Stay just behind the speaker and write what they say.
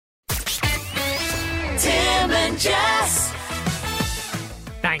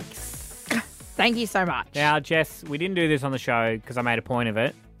Thanks. Thank you so much. Now, Jess, we didn't do this on the show because I made a point of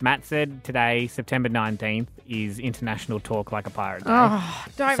it. Matt said today, September 19th, is International Talk Like a Pirate Day. Oh,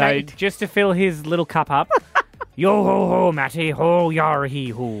 don't So mate. just to fill his little cup up, yo ho ho, Matty, ho yar he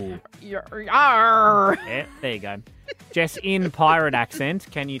ho. Yarr. Yeah, there you go. Jess, in pirate accent,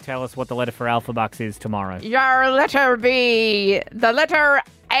 can you tell us what the letter for Alpha Bucks is tomorrow? Your letter B, the letter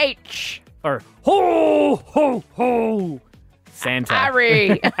H. Or ho ho ho, Santa.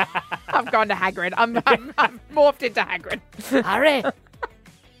 Harry. I've gone to Hagrid. I'm morphed into Hagrid. Harry, What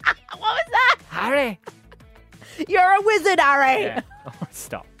was that? Harry. You're a wizard, Harry. Yeah. Oh,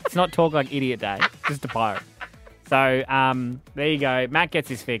 stop. It's not Talk Like Idiot Day. Just a pirate. So, there you go. Matt gets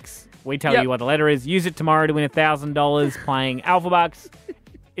his fix. We tell you what the letter is. Use it tomorrow to win $1,000 playing Alpha Bucks.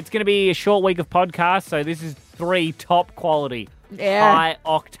 It's going to be a short week of podcasts, so this is 3 top quality,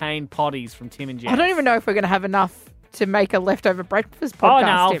 high-octane potties from Tim and Jess. I don't even know if we're going to have enough to make a leftover breakfast Oh, podcast. no,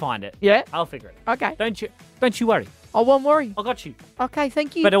 I'll Tim. find it. Yeah? I'll figure it. Okay. Don't you worry. I won't worry. I got you. Okay,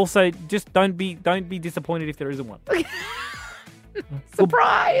 thank you. But also, just don't be disappointed if there isn't one.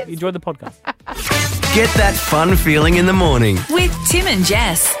 Surprise! Enjoy the podcast. Get that fun feeling in the morning. With Tim and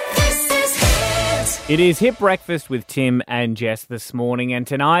Jess. It is Hip Breakfast with Tim and Jess this morning, and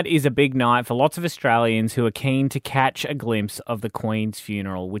tonight is a big night for lots of Australians who are keen to catch a glimpse of the Queen's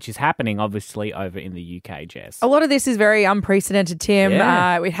funeral, which is happening, obviously, over in the UK, Jess. A lot of this is very unprecedented, Tim.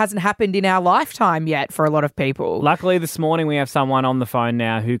 Yeah. It hasn't happened in our lifetime yet for a lot of people. Luckily, this morning we have someone on the phone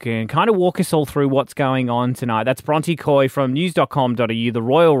now who can kind of walk us all through what's going on tonight. That's Bronte Coy from news.com.au, the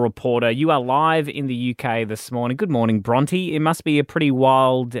royal reporter. You are live in the UK this morning. Good morning, Bronte. It must be a pretty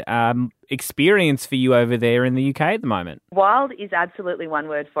wild experience for you over there in the UK at the moment. Wild is absolutely one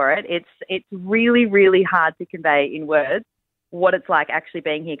word for it. It's really, really hard to convey in words what it's like actually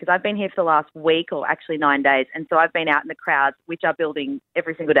being here, because I've been here for the last week, or actually 9 days, and so I've been out in the crowds, which are building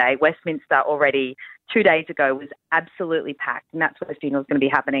every single day. Westminster already 2 days ago was absolutely packed, and that's where the funeral is going to be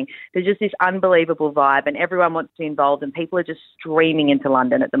happening. There's just this unbelievable vibe, and everyone wants to be involved, and people are just streaming into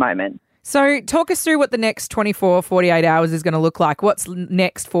London at the moment. So talk us through what the next 24, 48 hours is going to look like. What's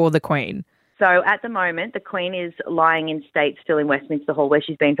next for the Queen? So at the moment, the Queen is lying in state still in Westminster Hall, where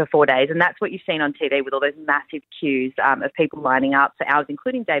she's been for 4 days, and that's what you've seen on TV with all those massive queues of people lining up for hours,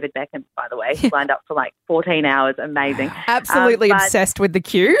 including David Beckham, by the way, lined up for like 14 hours. Amazing. Absolutely obsessed with the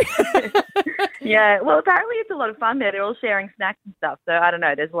queue. Yeah, well, apparently it's a lot of fun there. They're all sharing snacks and stuff, so I don't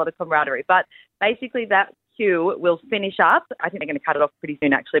know, there's a lot of camaraderie. But basically that queue will finish up. I think they're going to cut it off pretty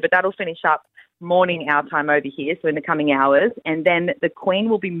soon, actually, but that'll finish up morning our time over here, so in the coming hours. And then the Queen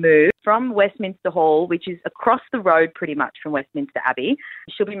will be moved from Westminster Hall, which is across the road pretty much from Westminster Abbey.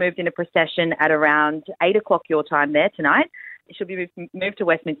 She'll be moved in a procession at around 8 o'clock your time there tonight. She'll be moved to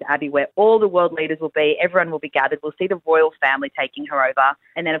Westminster Abbey, where all the world leaders will be. Everyone will be gathered. We'll see the royal family taking her over.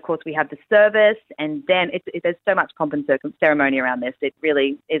 And then, of course, we have the service. And then there's so much pomp and ceremony around this. It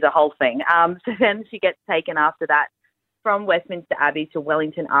really is a whole thing. So then she gets taken after that from Westminster Abbey to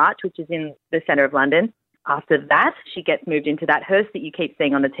Wellington Arch, which is in the centre of London. After that, she gets moved into that hearse that you keep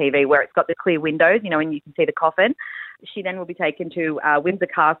seeing on the TV, where it's got the clear windows, and you can see the coffin. She then will be taken to Windsor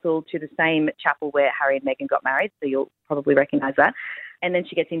Castle, to the same chapel where Harry and Meghan got married, so you'll probably recognise that. And then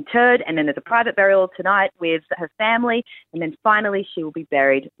she gets interred, and then there's a private burial tonight with her family, and then finally she will be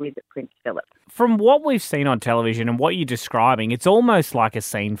buried with Prince Philip. From what we've seen on television and what you're describing, it's almost like a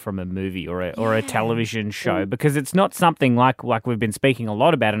scene from a movie or a television show, because it's not something like we've been speaking a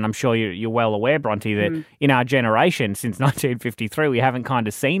lot about, and I'm sure you're well aware, Bronte, that in our generation, since 1953, we haven't kind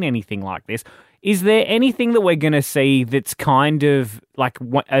of seen anything like this. Is there anything that we're going to see that's kind of like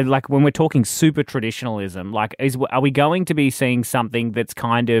when we're talking super traditionalism? Are we going to be seeing something that's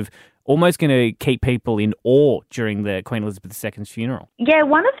kind of almost going to keep people in awe during the Queen Elizabeth II's funeral? Yeah,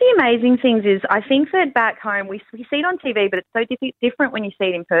 one of the amazing things is I think that back home we see it on TV, but it's so different when you see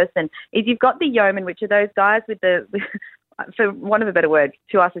it in person. Is you've got the yeomen, which are those guys with for want of a better word,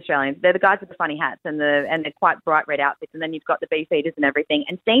 to us Australians, they're the guys with the funny hats and they're quite bright red outfits, and then you've got the beefeaters and everything.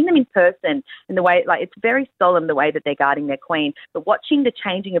 And seeing them in person and the way, it's very solemn the way that they're guarding their queen, but watching the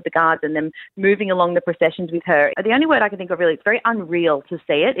changing of the guards and them moving along the processions with her, the only word I can think of really, it's very unreal to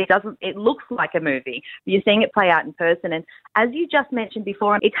see it. It looks like a movie, but you're seeing it play out in person. And as you just mentioned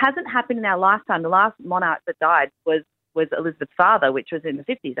before, it hasn't happened in our lifetime. The last monarch that died was Elizabeth's father, which was in the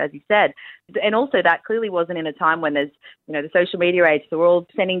 50s, as you said. And also that clearly wasn't in a time when there's, the social media age, so we're all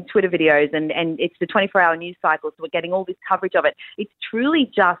sending Twitter videos and it's the 24-hour news cycle, so we're getting all this coverage of it. It's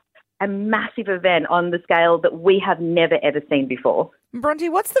truly just a massive event on the scale that we have never, ever seen before. Bronte,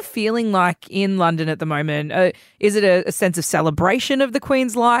 what's the feeling like in London at the moment? Is it a sense of celebration of the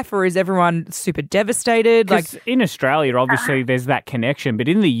Queen's life, or is everyone super devastated? In Australia, obviously, there's that connection, but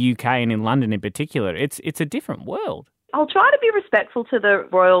in the UK and in London in particular, it's a different world. I'll try to be respectful to the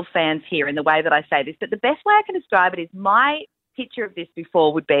royal fans here in the way that I say this, but the best way I can describe it is my picture of this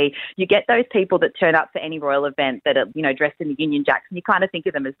before would be you get those people that turn up for any royal event that are, dressed in the Union Jacks, and you kind of think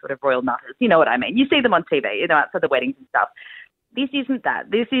of them as sort of royal nutters. You know what I mean? You see them on TV, outside the weddings and stuff. This isn't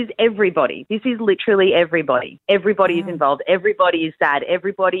that. This is everybody. This is literally everybody. Everybody is involved. Everybody is sad.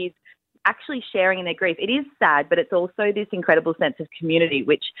 Everybody's actually sharing in their grief. It is sad, but it's also this incredible sense of community,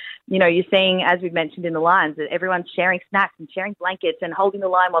 which, you're seeing, as we've mentioned in the lines, that everyone's sharing snacks and sharing blankets and holding the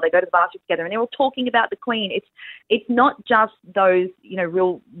line while they go to the bathroom together, and they're all talking about the Queen. It's not just those,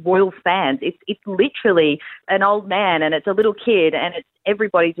 real royal fans. It's literally an old man and it's a little kid and it's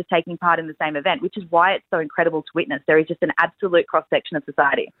everybody just taking part in the same event, which is why it's so incredible to witness. There is just an absolute cross-section of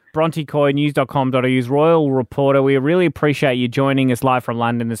society. Bronte Coy, news.com.au's royal reporter. We really appreciate you joining us live from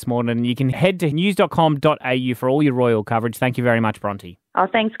London this morning. You can head to news.com.au for all your royal coverage. Thank you very much, Bronte. Oh,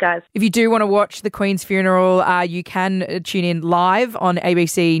 thanks, guys. If you do want to watch the Queen's funeral, you can tune in live on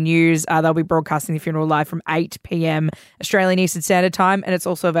ABC News. They'll be broadcasting the funeral live from 8 p.m. Australian Eastern Standard Time, and it's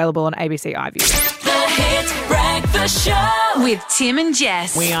also available on ABC iView. The Hit Breakfast Show with Tim and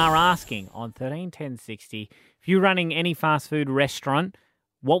Jess. We are asking on 131060, if you're running any fast food restaurant,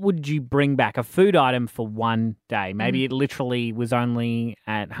 what would you bring back? A food item for one day. Maybe it literally was only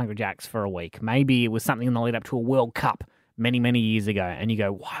at Hungry Jack's for a week. Maybe it was something in the lead up to a World Cup many, many years ago. And you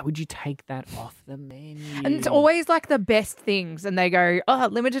go, why would you take that off the menu? And it's always like the best things. And they go,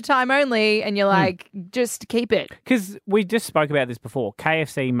 limited time only. And you're like, just keep it. Because we just spoke about this before.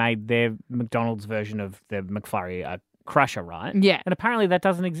 KFC made their McDonald's version of the McFlurry a crusher, right? Yeah. And apparently that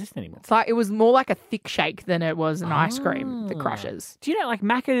doesn't exist anymore. It's like it was more like a thick shake than it was an ice cream, the crushers. Do you know, like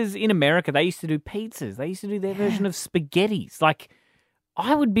Macca's in America, they used to do pizzas. They used to do their version of spaghettis. Like,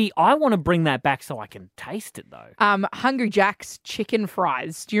 I want to bring that back so I can taste it, though. Hungry Jack's chicken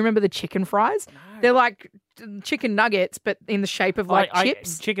fries. Do you remember the chicken fries? No. They're like chicken nuggets, but in the shape of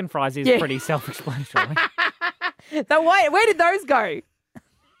chips. Chicken fries is pretty self-explanatory. Where did those go?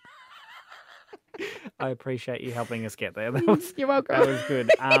 I appreciate you helping us get there. You're welcome. That was good.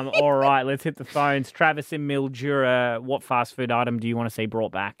 All right, let's hit the phones. Travis in Mildura, what fast food item do you want to see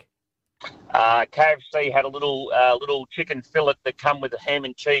brought back? KFC had a little chicken fillet that come with ham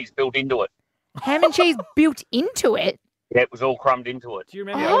and cheese built into it. Ham and cheese built into it? Yeah, it was all crumbed into it. Do you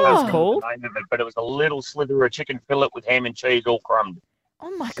remember what it was called? The name of it, but it was a little sliver of chicken fillet with ham and cheese all crumbed. Oh,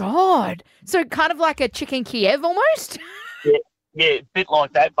 my God. So kind of like a chicken Kiev almost? Yeah, a bit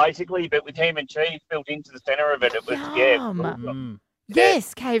like that, basically, but with ham and cheese built into the centre of it. It was,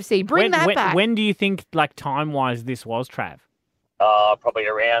 Yes, KFC. Bring that back. When do you think, like, time-wise, this was, Trav? Probably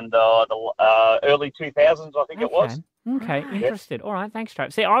around the early 2000s, I think it was. Okay, interested. All right, thanks,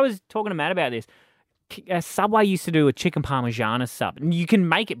 Trav. See, I was talking to Matt about this. Subway used to do a chicken parmigiana sub, and you can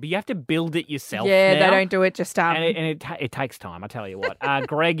make it, but you have to build it yourself. Yeah, now. they don't do it just and it takes time. I tell you what.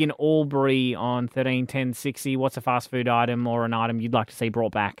 Greg in Albury on 131060. What's a fast food item or an item you'd like to see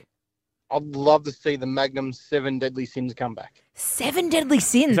brought back? I'd love to see the Magnum 7 Deadly Sins come back. 7 Deadly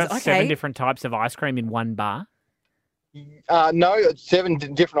Sins. Is that okay. 7 different types of ice cream in one bar? No, it's 7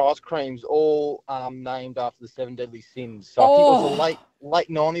 different ice creams, all named after the 7 Deadly Sins. So I think it was the late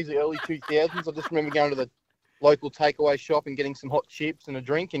 90s, early 2000s. I just remember going to the local takeaway shop and getting some hot chips and a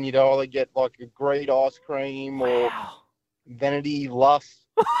drink, and you'd either get like a great ice cream or vanity, lust,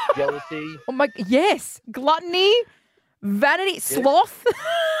 jealousy. Oh my, yes, gluttony, vanity, sloth.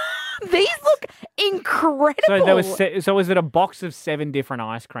 These look incredible. So is it a box of 7 different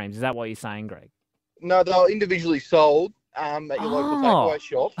ice creams? Is that what you're saying, Greg? No, they're individually sold at your local takeaway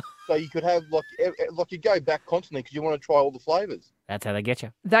shop. So you could have, you go back constantly because you want to try all the flavours. That's how they get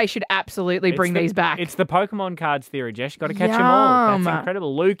you. They should absolutely bring these back. It's the Pokemon cards theory, Jess. You've got to catch them all. That's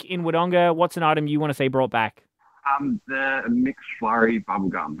incredible. Luke in Wodonga, what's an item you want to see brought back? The McFlurry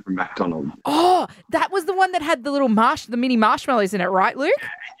bubblegum from McDonald's. Oh, that was the one that had the little the mini marshmallows in it, right, Luke?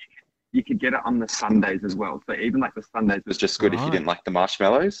 You could get it on the sundaes as well. So even like the sundaes was just good if you didn't like the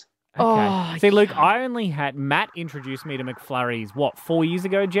marshmallows. Okay. Oh, see, Luke, I only had Matt introduced me to McFlurries, 4 years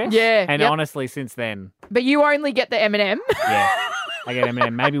ago, Jess? Yeah. And honestly, since then. But you only get the M&M. Yeah. I get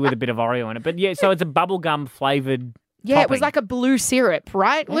M&M, maybe with a bit of Oreo in it. But yeah, so it's a bubblegum flavoured Yeah, it was like a blue syrup,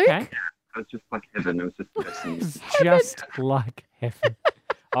 right, Luke? Okay. It was just like heaven. It was just the best thing. Just like heaven.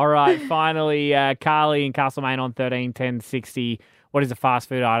 All right, finally, Carly in Castlemaine on 131060. What is a fast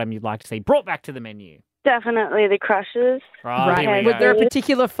food item you'd like to see brought back to the menu? Definitely the Crushers. Right, here we Was go. there a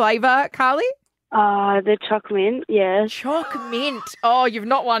particular flavour, Carly? The choc mint, yes. Choc mint. Oh, you've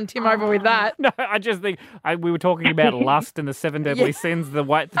not won Tim over with that. No, I just think we were talking about lust and the 7 deadly sins. The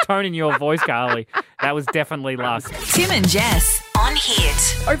tone in your voice, Carly, that was definitely lust. Tim and Jess on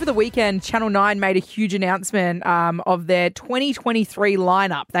Hit. Over the weekend, Channel 9 made a huge announcement of their 2023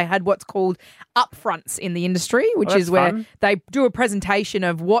 lineup. They had what's called upfronts in the industry, which is where fun. they do a presentation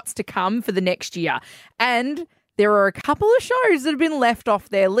of what's to come for the next year. And there are a couple of shows that have been left off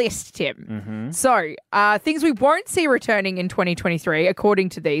their list, Tim. Mm-hmm. So, things we won't see returning in 2023, according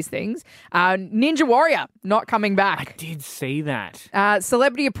to these things. Ninja Warrior, not coming back. I did see that.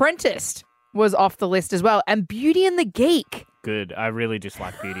 Celebrity Apprentice was off the list as well. And Beauty and the Geek. Good. I really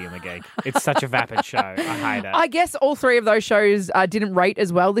dislike Beauty and the Geek. It's such a vapid show. I hate it. I guess all three of those shows didn't rate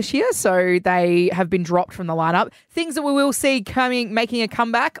as well this year, so they have been dropped from the lineup. Things that we will see making a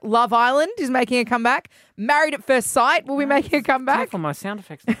comeback. Love Island is making a comeback. Married at First Sight will be making a comeback. Careful, my sound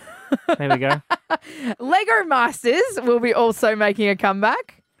effects. There we go. Lego Masters will be also making a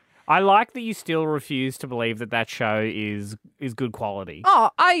comeback. I like that you still refuse to believe that show is good quality. Oh,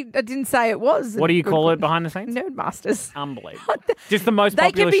 I didn't say it was. What do you call it behind the scenes? Nerd Masters. Unbelievable. Just the most They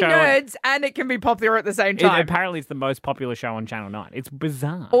popular can be show. nerds and it can be popular at the same time. Apparently, it's the most popular show on Channel 9. It's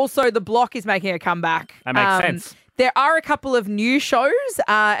bizarre. Also, The Block is making a comeback. That makes sense. There are a couple of new shows,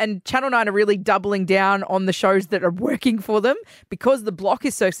 and Channel 9 are really doubling down on the shows that are working for them. Because The Block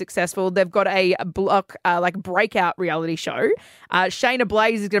is so successful, they've got a block, breakout reality show. Shayna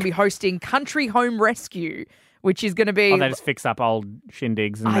Blaze is going to be hosting Country Home Rescue, which is going to be... Oh, they just fix up old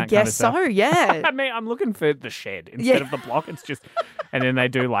shindigs and that I kind of guess stuff. so, yeah. I mean, I'm looking for the shed instead of the block. It's just, and then they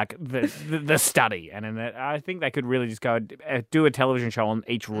do like the study, and then I think they could really just go do a television show on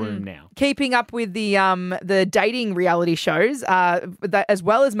each room now. Keeping up with the dating reality shows, that, as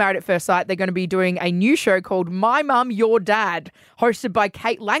well as Married at First Sight, they're going to be doing a new show called My Mum, Your Dad, hosted by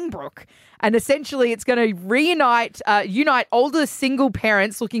Kate Langbrook. And essentially, it's going to unite older single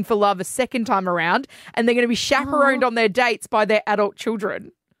parents looking for love a second time around, and they're going to be chaperoned on their dates by their adult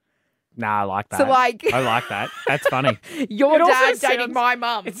children. Nah, I like that. So, like, I like that. That's funny. Your It also dad dating sounds- my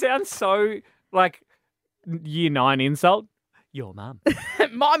mum. It sounds so like year 9 insult. Your mum.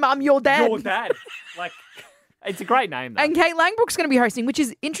 My mum, your dad. Your dad. Like, it's a great name, though. And Kate Langbrook's going to be hosting, which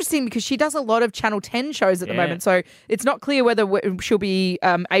is interesting because she does a lot of Channel 10 shows at the moment. So it's not clear whether she'll be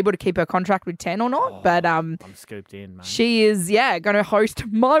able to keep her contract with 10 or not. But I'm scooped in, mate. she is, going to host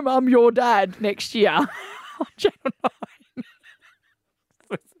My Mum, Your Dad next year on Channel 9.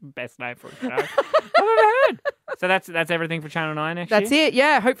 That's the best name for a show I've ever heard. So that's everything for Channel 9 next That's year? it,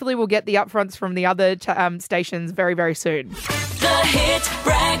 yeah. Hopefully we'll get the upfronts from the other stations very, very soon. The Hit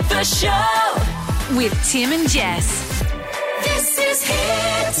Breakfast Show with Tim and Jess. This is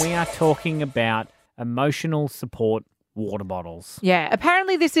Hit. We are talking about emotional support water bottles. Yeah,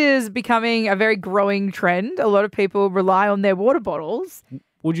 apparently this is becoming a very growing trend. A lot of people rely on their water bottles.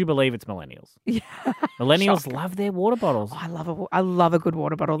 Would you believe it's millennials? Yeah. Millennials love their water bottles. Oh, I love a good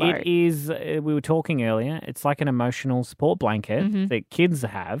water bottle, though. It is, we were talking earlier, it's like an emotional support blanket Mm-hmm. that kids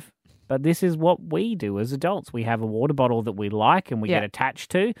have, but this is what we do as adults. We have a water bottle that we like and we get attached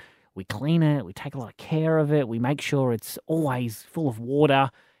to. We clean it, we take a lot of care of it, we make sure it's always full of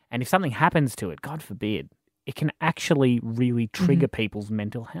water, and if something happens to it, God forbid, it can actually really trigger people's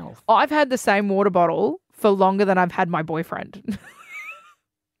mental health. I've had the same water bottle for longer than I've had my boyfriend.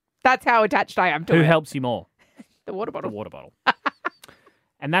 That's how attached I am to Who it. helps you more? The water The bottle. water bottle.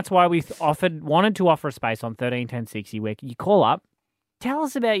 And that's why we wanted to offer a space on 131060 where you call up, tell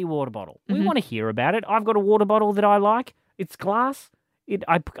us about your water bottle. We want to hear about it. I've got a water bottle that I like. It's glass.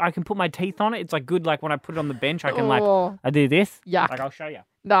 I can put my teeth on it. It's like good, like when I put it on the bench, I can I do this. Yuck. Like I'll show you.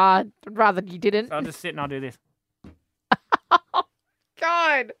 Nah, I'd rather you didn't. So I'll just sit and I'll do this.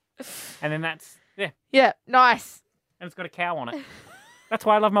 God. And then that's, Yeah, nice. and it's got a cow on it. That's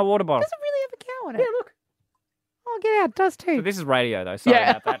why I love my water bottle. Does it really have a cow on it? Yeah, look. Oh, get out. It does too. So this is radio though. Sorry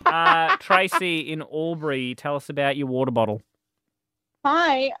Yeah. about that. Tracy in Albury, tell us about your water bottle.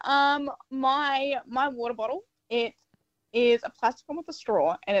 Hi. My water bottle, it is a plastic one with a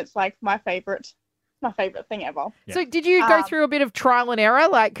straw, and it's like my favorite thing ever. Yeah. So did you go through a bit of trial and error?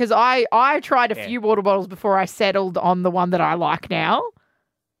 Like, because I tried a few water bottles before I settled on the one that I like now.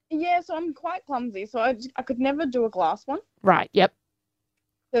 Yeah, so I'm quite clumsy, so I could never do a glass one. Right. Yep.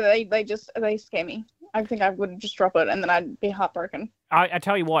 So they scare me. I think I would just drop it, and then I'd be heartbroken. I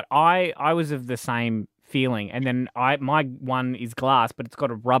tell you what, I was of the same feeling, and then my one is glass, but it's got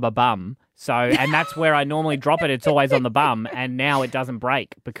a rubber bum. So, and that's where I normally drop it. It's always on the bum, and now it doesn't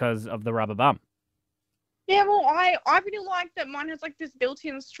break because of the rubber bum. Yeah, well, I really like that mine has like this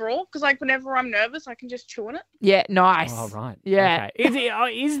built-in straw because like whenever I'm nervous, I can just chew on it. Yeah, nice. Oh, right. Yeah. Okay.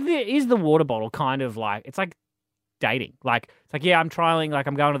 Is the water bottle kind of like, it's like dating. Like, it's like, yeah, I'm trying, like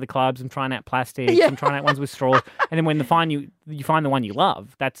I'm going to the clubs, I'm trying out plastics, Yeah. I'm trying out ones with straws. And then when you find the one you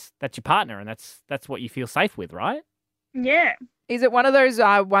love, that's your partner and that's what you feel safe with, right? Yeah. Is it one of those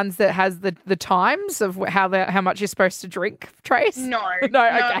ones that has the times of how much you're supposed to drink, Trace? No. No,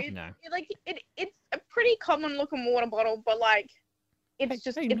 okay. It's a pretty common looking water bottle, but like it's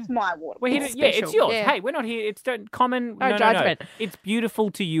just it's my water We're bottle. here it's yours. Yeah. Hey, we're not here. It's common. No No. judgment. It's beautiful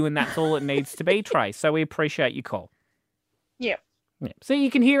to you, and that's all it needs to be, Trace. So we appreciate your call. Yeah. Yeah. So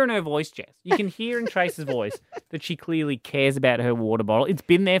you can hear in her voice, Jess. You can hear in Trace's voice that she clearly cares about her water bottle. It's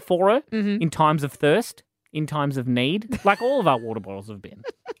been there for her in times of thirst, in times of need, like all of our water bottles have been.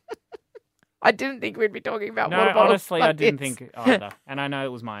 I didn't think we'd be talking about No, water bottles. honestly, like I didn't this. think either. And I know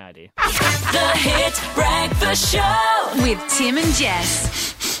it was my idea. The Hit Breakfast Show with Tim and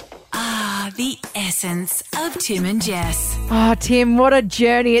Jess. Ah, the essence of Tim and Jess. Oh, Tim, what a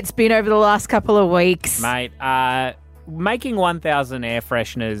journey it's been over the last couple of weeks. Mate, making 1,000 air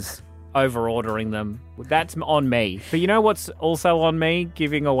fresheners, over-ordering them, that's on me. But you know what's also on me?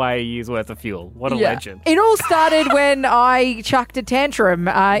 Giving away a year's worth of fuel. What a legend. It all started when I chucked a tantrum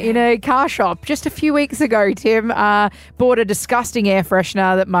in a car shop just a few weeks ago, Tim. Bought a disgusting air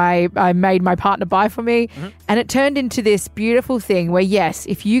freshener that I made my partner buy for me. And it turned into this beautiful thing where, yes,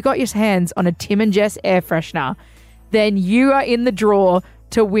 if you got your hands on a Tim and Jess air freshener, then you are in the draw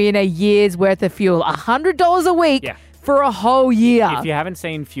to win a year's worth of fuel. $100 a week for a whole year. If you haven't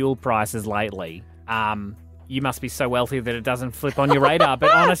seen fuel prices lately, you must be so wealthy that it doesn't flip on your radar.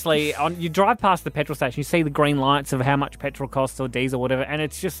 But honestly, you drive past the petrol station, you see the green lights of how much petrol costs or diesel or whatever, and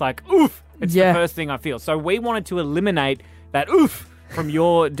it's just like, oof, it's the first thing I feel. So we wanted to eliminate that oof from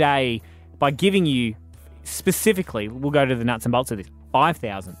your day by giving you, specifically, we'll go to the nuts and bolts of this,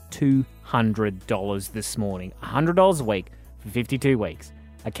 $5,200 this morning. $100 a week for 52 weeks,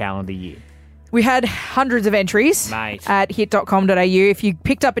 a calendar year. We had hundreds of entries at hit.com.au. If you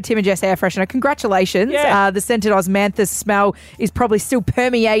picked up a Tim and Jess air freshener, congratulations. Yeah. The scented osmanthus smell is probably still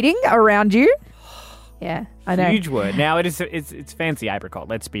permeating around you. Yeah, I know. Huge word. Now, it's fancy apricot,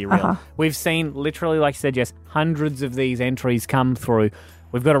 let's be real. We've seen, literally, like you said, Jess, hundreds of these entries come through.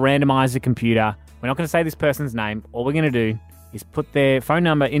 We've got to randomise the computer. We're not going to say this person's name. All we're going to do is put their phone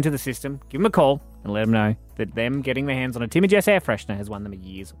number into the system, give them a call, and let them know that them getting their hands on a Tim and Jess air freshener has won them a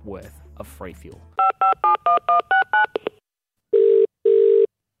year's worth of free fuel.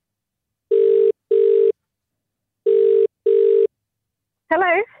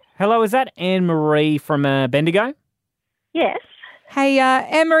 Hello. Hello, is that Anne-Marie from Bendigo? Yes. Hey,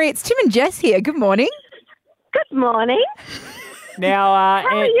 Anne-Marie, it's Tim and Jess here. Good morning. Good morning. Now,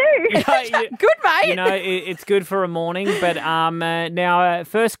 How are you? Good, mate. You know, it's good for a morning, but now,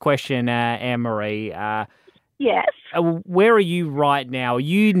 first question, Anne-Marie. Yes. Where are you right now? Are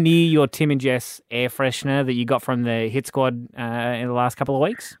you near your Tim and Jess air freshener that you got from the Hit Squad in the last couple of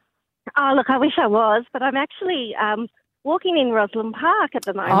weeks? Oh, look, I wish I was, but I'm actually walking in Roslyn Park at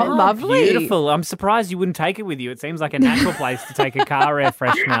the moment. Oh, lovely. Beautiful. I'm surprised you wouldn't take it with you. It seems like a natural place to take a car air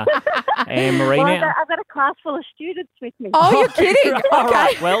freshener. Anne-Marie, Well, now. I've got a class full of students with me. Oh, you're kidding. All Okay.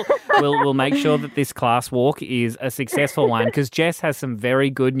 right. Well, we'll make sure that this class walk is a successful one because Jess has some very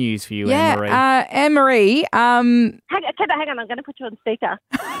good news for you, Anne-Marie. Anne-Marie. Hang on, I'm going to put you on speaker.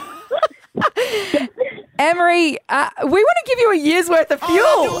 Anne-Marie, we want to give you a year's worth of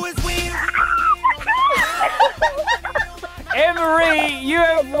fuel. Anne-Marie, you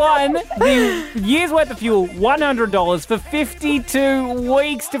have won the year's worth of fuel, $100 for 52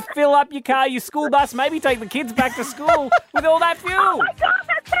 weeks to fill up your car, your school bus, maybe take the kids back to school with all that fuel. Oh, my God,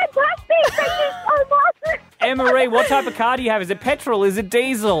 that's fantastic. Thank you so much. Anne-Marie, what type of car do you have? Is it petrol? Is it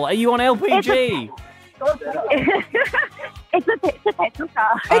diesel? Are you on LPG? It's a petrol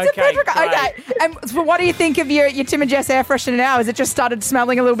car. It's a petrol car. great. Okay. And so what do you think of your Tim and Jess air freshener now? Has it just started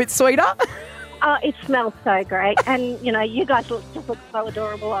smelling a little bit sweeter? Oh, it smells so great. And, you know, you guys look so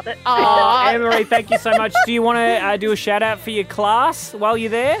adorable on it. Oh, Anne-Marie, thank you so much. Do you want to do a shout-out for your class while you're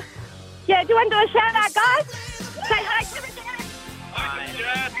there? Yeah, do you want to do a shout-out, guys? Say hi to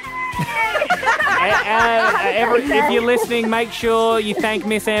If you're listening, make sure you thank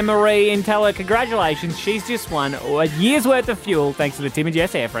Miss Anne-Marie and tell her congratulations. She's just won a year's worth of fuel thanks to the Tim and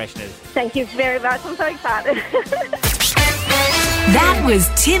Jess air fresheners. Thank you very much. I'm so excited. That was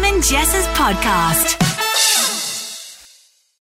Tim and Jess's podcast.